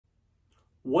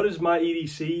What is my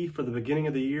EDC for the beginning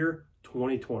of the year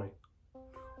 2020?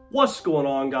 What's going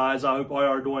on, guys? I hope you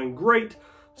are doing great.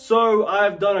 So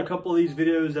I've done a couple of these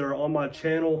videos that are on my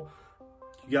channel.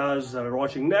 You guys that are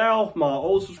watching now, my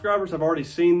old subscribers have already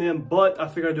seen them, but I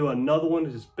figured I'd do another one.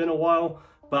 It's been a while,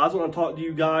 but I just want to talk to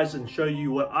you guys and show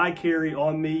you what I carry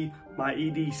on me, my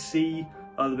EDC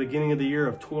the beginning of the year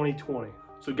of 2020.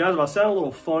 So guys, if I sound a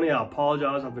little funny, I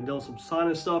apologize. I've been doing some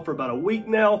sinus stuff for about a week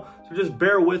now, so just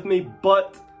bear with me,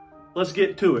 but let's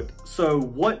get to it. So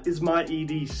what is my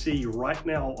EDC right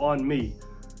now on me?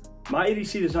 My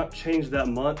EDC does not change that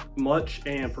much,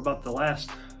 and for about the last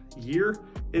year,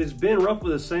 it has been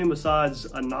roughly the same besides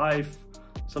a knife,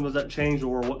 some of that changed,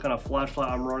 or what kind of flashlight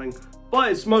I'm running,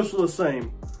 but it's mostly the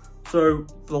same. So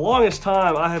for the longest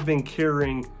time, I have been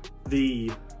carrying the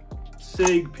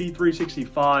SIG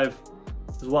P365,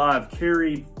 is what I've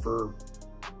carried for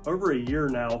over a year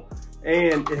now,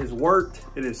 and it has worked.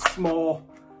 It is small,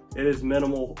 it is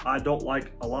minimal. I don't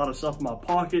like a lot of stuff in my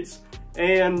pockets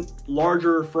and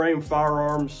larger frame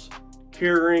firearms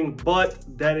carrying, but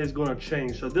that is going to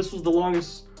change. So this was the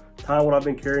longest time what I've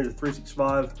been carrying, the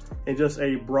 365 and just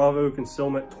a Bravo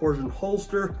Concealment Torsion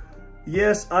Holster.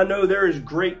 Yes, I know there is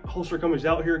great holster companies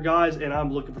out here, guys, and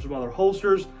I'm looking for some other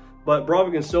holsters, but Bravo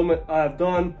Concealment, I have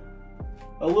done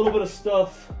a little bit of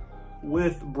stuff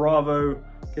with Bravo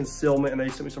Concealment, and they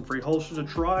sent me some free holsters to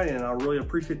try, and I really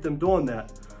appreciate them doing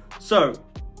that. So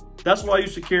that's what I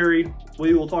used to carry.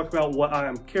 We will talk about what I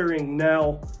am carrying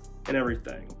now and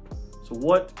everything. So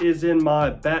what is in my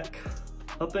back?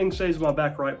 Nothing stays in my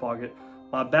back right pocket.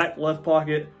 My back left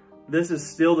pocket, this is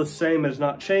still the same, it has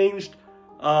not changed.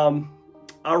 I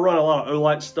run a lot of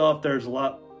Olight stuff. There's a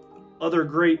lot other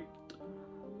great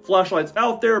flashlights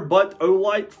out there, but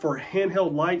Olight for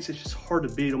handheld lights, it's just hard to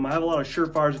beat them. I have a lot of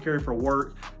Surefires to carry for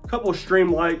work, a couple of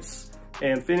Stream lights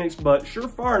and Phoenix, but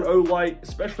Surefire and Olight,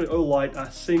 especially Olight, I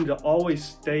seem to always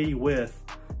stay with.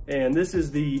 And this is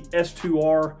the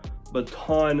S2R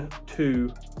Baton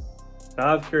II.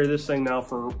 Now, I've carried this thing now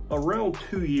for around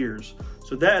 2 years,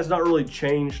 so that has not really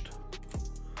changed.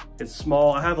 It's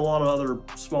small. I have a lot of other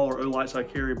smaller Olights I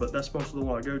carry, but that's most of the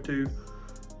one I go to.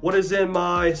 What is in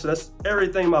my, so that's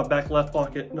everything in my back left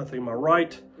pocket, nothing in my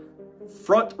right.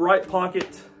 Front right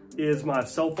pocket is my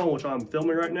cell phone, which I'm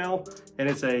filming right now, and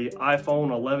it's a iPhone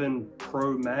 11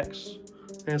 Pro Max,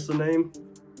 that's the name.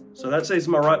 So that stays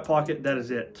in my right pocket, that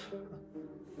is it.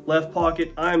 Left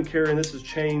pocket, I'm carrying, this has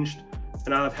changed,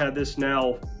 and I've had this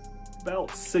now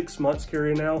about 6 months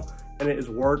carrying now, and it has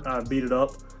worked. I beat it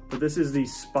up, but this is the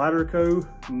Spyderco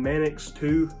Manix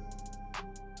 2.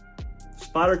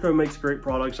 Spyderco makes great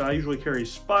products. I usually carry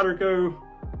Spyderco,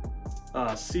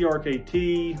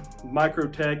 CRKT,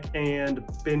 Microtech, and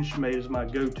Benchmade as my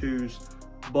go-tos,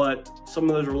 but some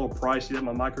of those are a little pricey. That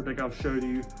my Microtech I've showed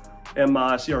you, and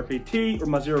my CRKT, or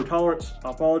my zero tolerance.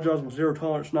 I apologize, with zero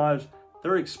tolerance knives,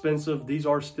 they're expensive. These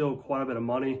are still quite a bit of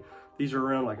money. These are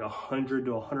around like $100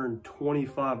 to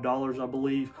 $125, I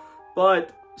believe,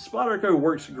 but Spyderco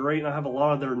works great, and I have a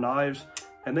lot of their knives,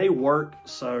 and they work.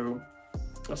 So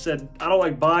I said, I don't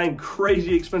like buying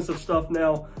crazy expensive stuff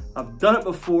now. I've done it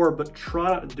before, but try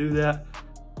not to do that.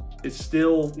 It's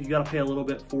still, you gotta pay a little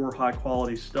bit for high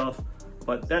quality stuff,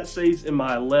 but that stays in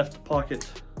my left pocket.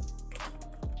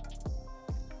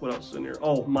 What else is in here?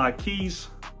 Oh, my keys.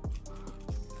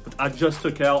 I just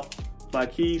took out. My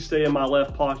keys stay in my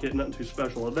left pocket, nothing too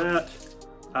special with that.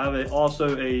 I have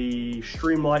also a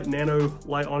Stream Light Nano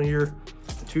light on here,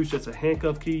 2 sets of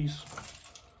handcuff keys.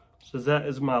 So that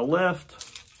is my left.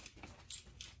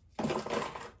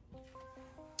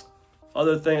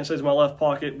 Other thing that stays in my left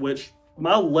pocket, which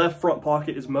my left front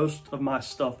pocket is most of my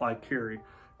stuff I carry.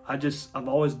 I've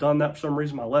always done that for some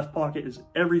reason. My left pocket is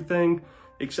everything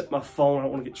except my phone. I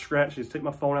don't want to get scratched. Just take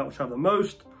my phone out, which I have the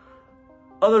most.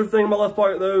 Other thing in my left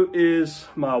pocket though is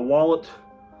my wallet,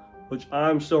 which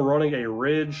I'm still running a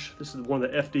Ridge. This is one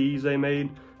of the FDEs they made.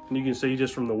 And you can see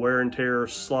just from the wear and tear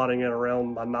sliding it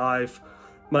around my knife,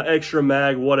 my extra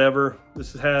mag, whatever.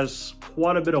 This has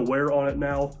quite a bit of wear on it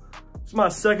now. It's my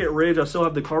second Ridge. I still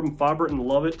have the carbon fiber and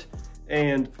love it.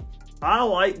 And I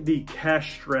like the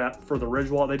cash strap for the Ridge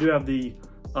wallet. They do have the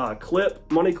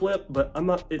money clip, but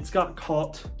it's got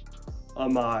caught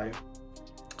on my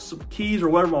some keys or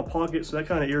whatever in my pocket, so that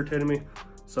kind of irritated me.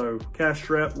 So cash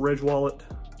strap, Ridge wallet.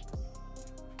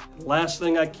 Last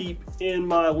thing I keep in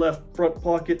my left front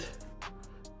pocket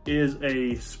is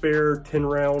a spare 10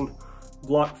 round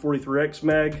Glock 43X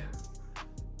mag.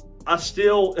 I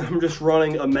still am just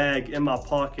running a mag in my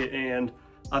pocket, and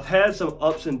I've had some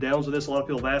ups and downs with this. A lot of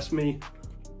people have asked me,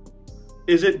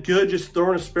 Is it good just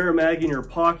throwing a spare mag in your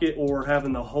pocket, or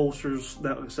having the holsters?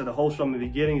 That, like I said, the holster I'm gonna be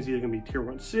getting is either gonna be Tier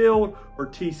 1 sealed or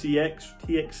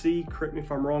TXC, correct me if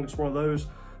I'm wrong, it's one of those.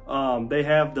 They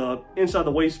have the inside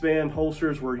the waistband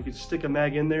holsters where you can stick a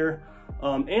mag in there.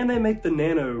 And they make the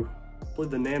nano, I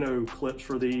believe the nano clips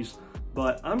for these,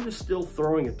 but I'm just still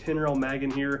throwing a 10-round mag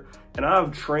in here, and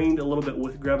I've trained a little bit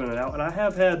with grabbing it out, and I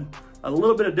have had a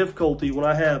little bit of difficulty when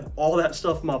I have all that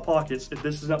stuff in my pockets. If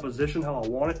this is not positioned how I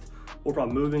want it, or if I'm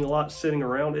moving a lot, sitting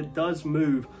around, it does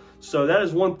move. So that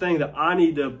is one thing that I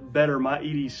need to better my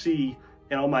EDC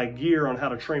and all my gear on how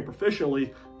to train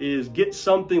proficiently, is get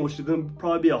something, which is going to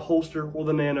probably be a holster or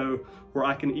the nano, where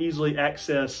I can easily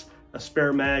access a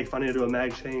spare mag if I need to do a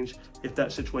mag change if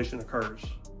that situation occurs.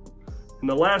 And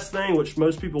the last thing, which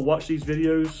most people watch these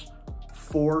videos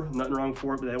for, nothing wrong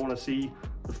for it, but they want to see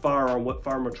the firearm, what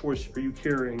firearm of choice are you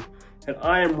carrying? And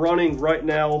I am running right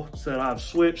now, so I've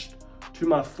switched to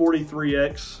my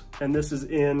 43X, and this is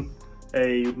in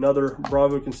another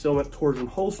Bravo Concealment Torsion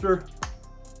Holster.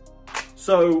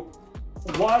 So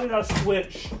why did I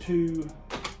switch to,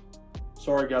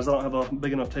 sorry guys, I don't have a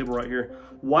big enough table right here.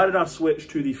 Why did I switch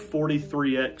to the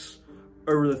 43X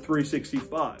over the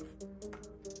 365?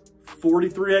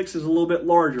 43X is a little bit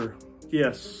larger.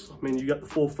 Yes, I mean, you got the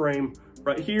full frame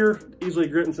right here, easily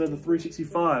grip instead of the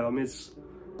 365. I mean, it's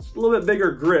a little bit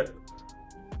bigger grip.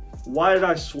 Why did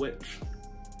I switch?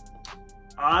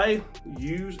 I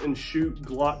use and shoot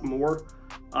Glock more.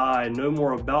 I know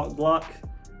more about Glock.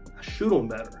 I shoot them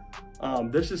better.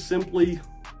 This is simply,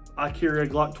 I carry a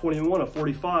Glock 21, a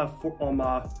 45 on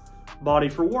my body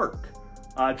for work.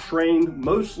 I train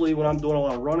mostly when I'm doing a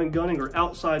lot of running, gunning, or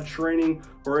outside training,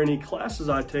 or any classes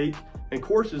I take and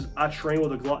courses. I train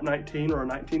with a Glock 19 or a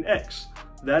 19X.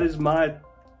 That is my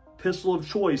pistol of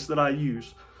choice that I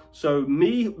use. So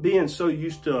me being so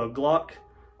used to a Glock,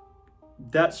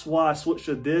 that's why I switched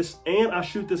to this, and I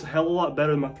shoot this a hell of a lot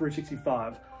better than my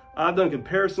 365. I've done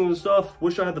comparisons and stuff.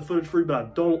 Wish I had the footage for you, but I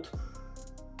don't.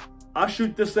 I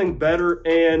shoot this thing better,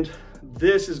 and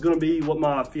this is gonna be what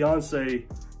my fiance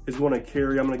is gonna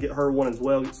carry. I'm gonna get her one as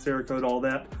well, get Cerakote, all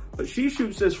that. But she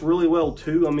shoots this really well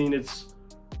too. I mean,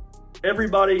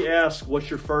 everybody asks, what's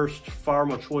your first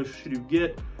firearm of choice should you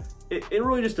get? It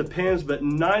really just depends, but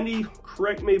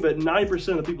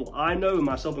 90% of the people I know,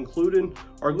 myself included,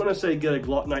 are gonna say get a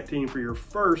Glock 19 for your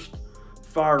first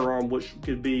firearm, which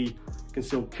could be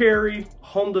concealed carry,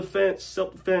 home defense,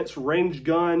 self-defense, range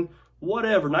gun,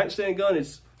 whatever, nightstand gun,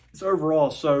 it's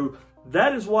overall. So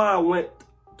that is why I went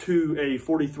to a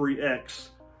 43X,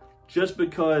 just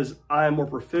because I am more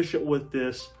proficient with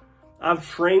this. I've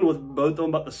trained with both of them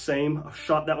about the same. I've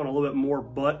shot that one a little bit more,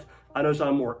 but I noticed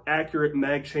I'm more accurate,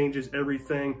 mag changes,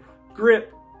 everything,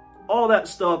 grip, all that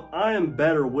stuff. I am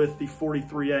better with the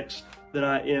 43X than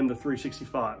I am the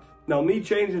 365. Now, me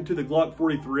changing to the Glock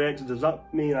 43X does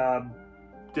not mean I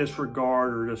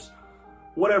disregard or just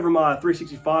whatever my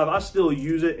 365. I still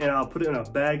use it, and I'll put it in a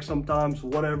bag sometimes,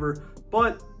 whatever.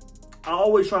 But I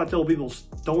always try to tell people,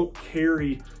 don't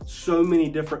carry so many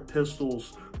different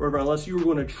pistols, whatever, unless you were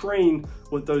going to train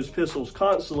with those pistols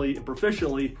constantly and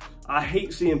proficiently. I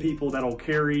hate seeing people that'll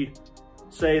carry,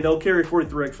 say they'll carry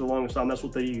 43X for the longest time, that's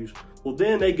what they use. Well,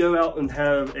 then they go out and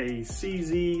have a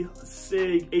CZ, a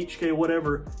SIG, HK,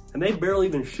 whatever, and they barely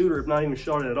even shoot it, if not even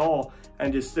shot it at all,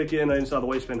 and just stick it in inside the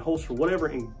waistband holster, whatever,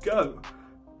 and go.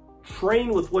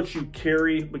 Train with what you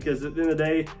carry, because at the end of the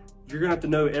day, you're gonna have to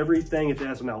know everything if it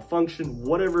has a malfunction,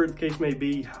 whatever the case may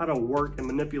be, how to work and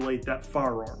manipulate that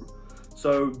firearm.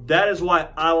 So that is why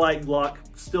I like Glock.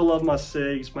 Still love my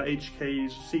SIGs, my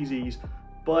HKs, CZs,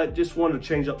 but just wanted to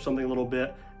change up something a little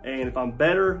bit. And if I'm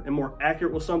better and more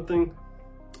accurate with something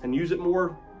and use it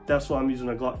more, that's why I'm using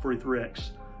a Glock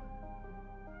 43X.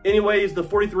 Anyways, the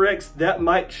 43X, that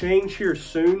might change here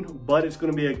soon, but it's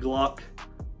gonna be a Glock.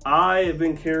 I have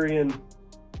been carrying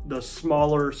the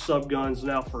smaller sub guns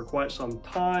now for quite some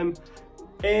time,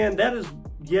 and that is,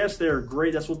 yes, they're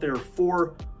great, that's what they're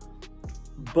for,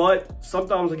 but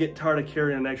sometimes I get tired of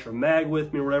carrying an extra mag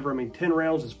with me or whatever. I mean, 10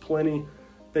 rounds is plenty.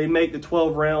 They make the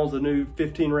 12 rounds, the new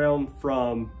 15 round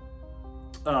from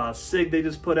SIG they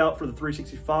just put out for the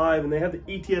 365, and they have the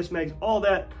ETS mags, all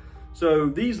that. So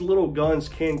these little guns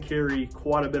can carry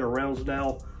quite a bit of rounds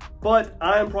now, but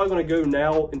I am probably gonna go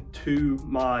now into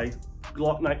my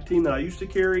Glock 19 that I used to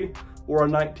carry, or a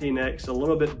 19X, a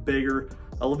little bit bigger,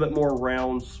 a little bit more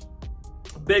rounds,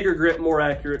 bigger grip, more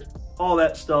accurate, all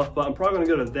that stuff. But I'm probably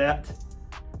gonna go to that.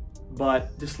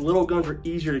 But just little guns are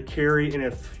easier to carry, and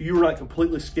if you're not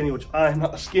completely skinny, which I'm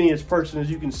not the skinniest person as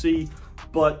you can see,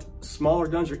 but smaller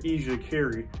guns are easier to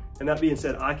carry. And that being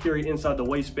said, I carry inside the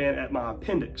waistband at my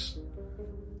appendix.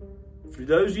 If For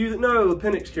those of you that know, the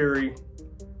Manix carry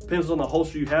depends on the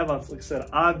holster you have. Like I said,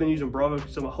 I've been using Bravo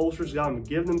Concealment holsters. God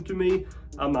give them to me.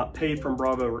 I'm not paid from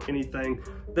Bravo or anything.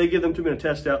 They give them to me to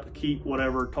test out, to keep,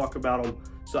 whatever, talk about them.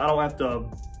 So I don't have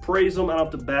to praise them. I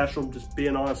don't have to bash them, just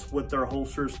being honest with their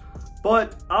holsters.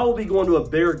 But I will be going to a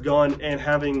bigger gun and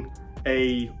having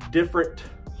a different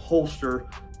holster,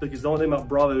 because the only thing about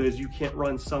Bravo is you can't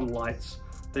run some lights.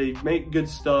 They make good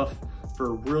stuff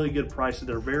for really good prices.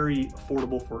 They're very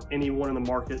affordable for anyone in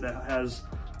the market that has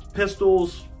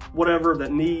pistols, whatever,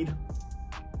 that need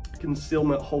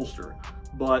concealment holster.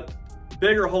 But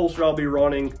bigger holster I'll be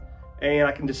running, and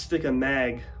I can just stick a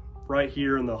mag right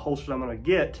here in the holster I'm gonna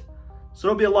get. So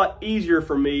it'll be a lot easier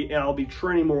for me, and I'll be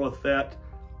training more with that.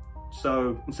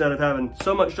 So instead of having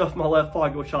so much stuff in my left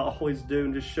pocket, which I always do,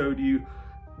 and just showed you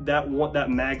that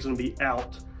mag's gonna be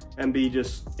out and be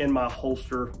just in my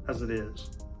holster as it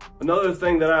is. Another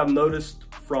thing that I've noticed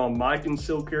from my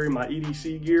concealed carry, my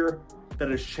EDC gear, that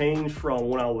has changed from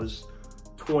when I was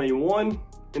 21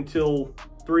 until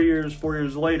 3 years, 4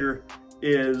 years later,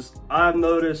 is I've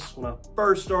noticed when I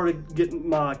first started getting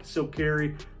my concealed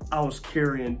carry, I was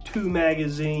carrying 2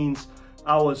 magazines,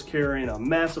 I was carrying a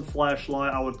massive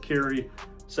flashlight, I would carry,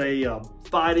 say, a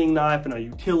fighting knife and a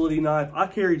utility knife. I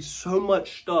carried so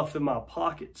much stuff in my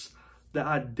pockets that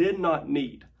I did not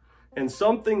need. And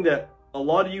something that a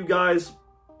lot of you guys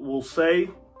will say,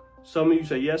 some of you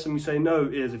say yes, some of you say no,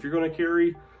 is if you're gonna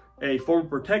carry a form of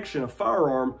protection, a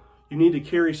firearm, you need to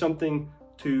carry something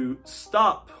to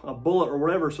stop a bullet or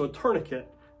whatever, so a tourniquet.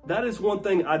 That is one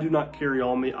thing I do not carry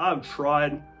on me. I've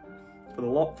tried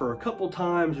for a couple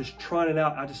times, just trying it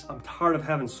out. I'm tired of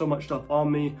having so much stuff on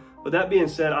me. But that being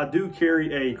said, I do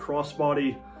carry a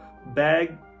crossbody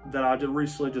bag that I just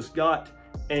recently got,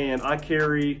 and I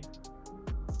carry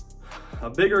a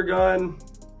bigger gun,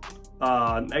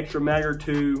 an extra mag or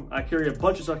two. I carry a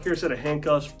bunch of stuff. I carry a set of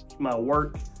handcuffs for my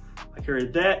work. I carry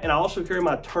that, and I also carry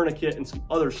my tourniquet and some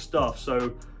other stuff.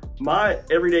 So my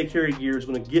everyday carry gear is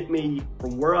going to get me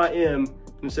from where I am,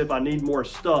 and say if I need more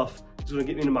stuff, it's going to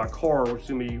get me into my car, which is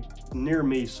going to be near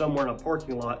me somewhere in a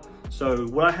parking lot. So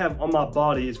what I have on my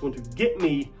body is going to get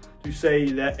me to,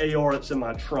 say, that AR that's in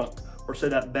my trunk, or say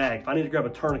that bag. If I need to grab a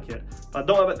tourniquet, if I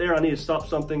don't have it there, I need to stop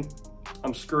something,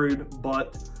 I'm screwed.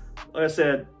 But like I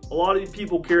said, a lot of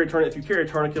people carry a tourniquet. If you carry a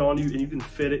tourniquet on you and you can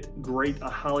fit it, great, I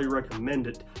highly recommend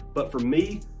it. But for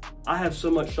me, I have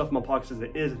so much stuff in my pockets as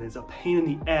it is, and it's a pain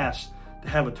in the ass to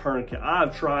have a tourniquet.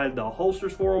 I've tried the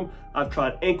holsters for them. I've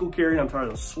tried ankle carrying. I've tried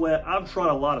the sweat. I've tried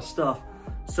a lot of stuff.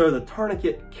 So the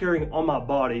tourniquet carrying on my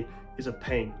body is a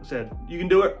pain. I said, you can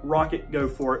do it, rock it, go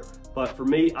for it. But for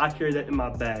me, I carry that in my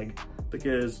bag,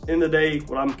 because in the day,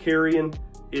 what I'm carrying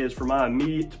is for my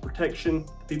immediate protection,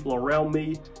 people around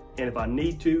me. And if I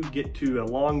need to get to a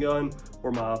long gun,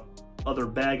 or my other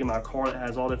bag in my car that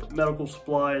has all different medical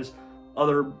supplies,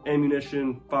 other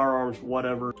ammunition, firearms,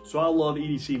 whatever. So I love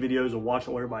EDC videos and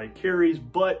watching what everybody carries,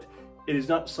 but it is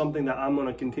not something that I'm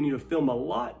gonna continue to film a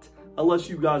lot unless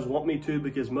you guys want me to,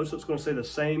 because most of it's gonna stay the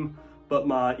same. But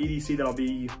my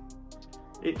EDC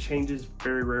it changes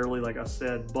very rarely, like I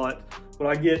said. But when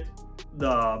I get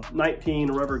the 19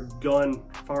 or whatever gun,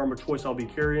 firearm of choice I'll be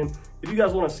carrying, if you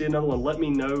guys want to see another one, let me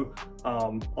know.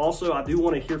 Also, I do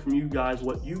want to hear from you guys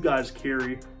what you guys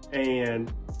carry, and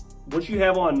what you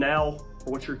have on now,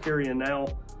 or what you're carrying now.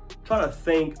 Try to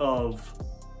think of,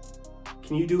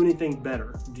 can you do anything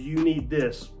better? Do you need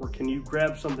this? Or can you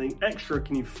grab something extra?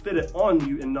 Can you fit it on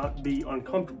you and not be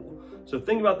uncomfortable? So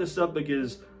think about this stuff,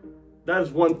 because that is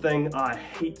one thing I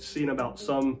hate seeing about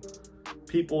some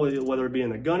people, whether it be in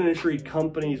the gun industry,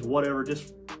 companies, whatever,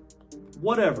 just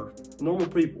whatever, normal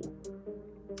people.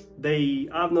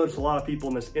 I've noticed a lot of people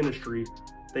in this industry,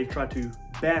 they try to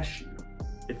bash you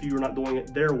if you're not doing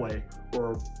it their way,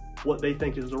 or what they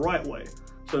think is the right way.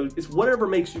 So it's whatever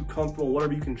makes you comfortable,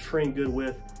 whatever you can train good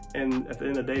with, and at the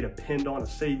end of the day, depend on to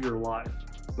save your life.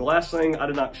 The last thing I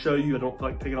did not show you, I don't feel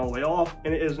like taking it all the way off,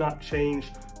 and it has not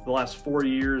changed the last 4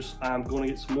 years. I'm going to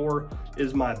get some more,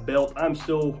 is my belt. I'm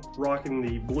still rocking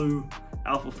the blue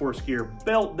Alpha Force Gear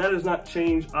belt. That has not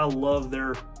changed. I love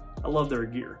their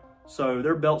gear. So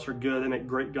their belts are good. They make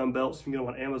great gun belts. You can get them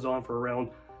on Amazon for around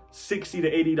 $60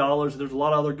 to $80. There's a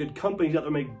lot of other good companies out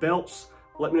there make belts.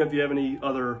 Let me know if you have any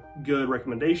other good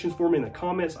recommendations for me in the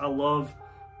comments. I love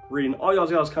reading all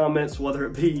y'all's guys' comments, whether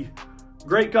it be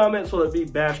great comments, whether it be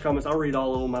bash comments. I'll read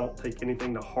all of them. I don't take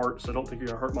anything to heart, so don't think you're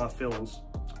gonna hurt my feelings.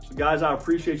 So guys, I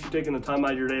appreciate you taking the time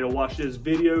out of your day to watch this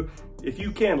video. If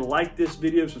you can, like this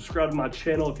video, subscribe to my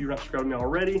channel if you're not subscribed to me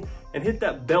already, and hit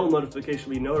that bell notification to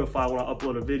be notified when I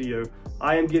upload a video.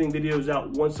 I am getting videos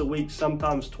out once a week,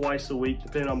 sometimes twice a week,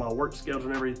 depending on my work schedule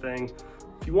and everything,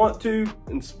 If you want to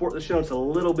and support the channel just a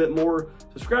little bit more,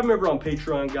 subscribe me over on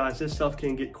Patreon, guys. This stuff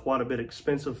can get quite a bit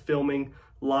expensive, filming,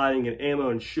 lighting, and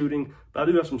ammo and shooting. But I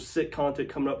do have some sick content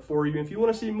coming up for you. And if you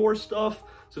want to see more stuff,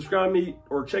 subscribe me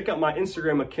or check out my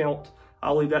Instagram account.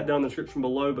 I'll leave that down in the description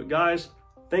below. But guys,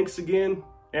 thanks again.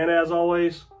 And as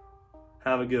always,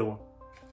 have a good one.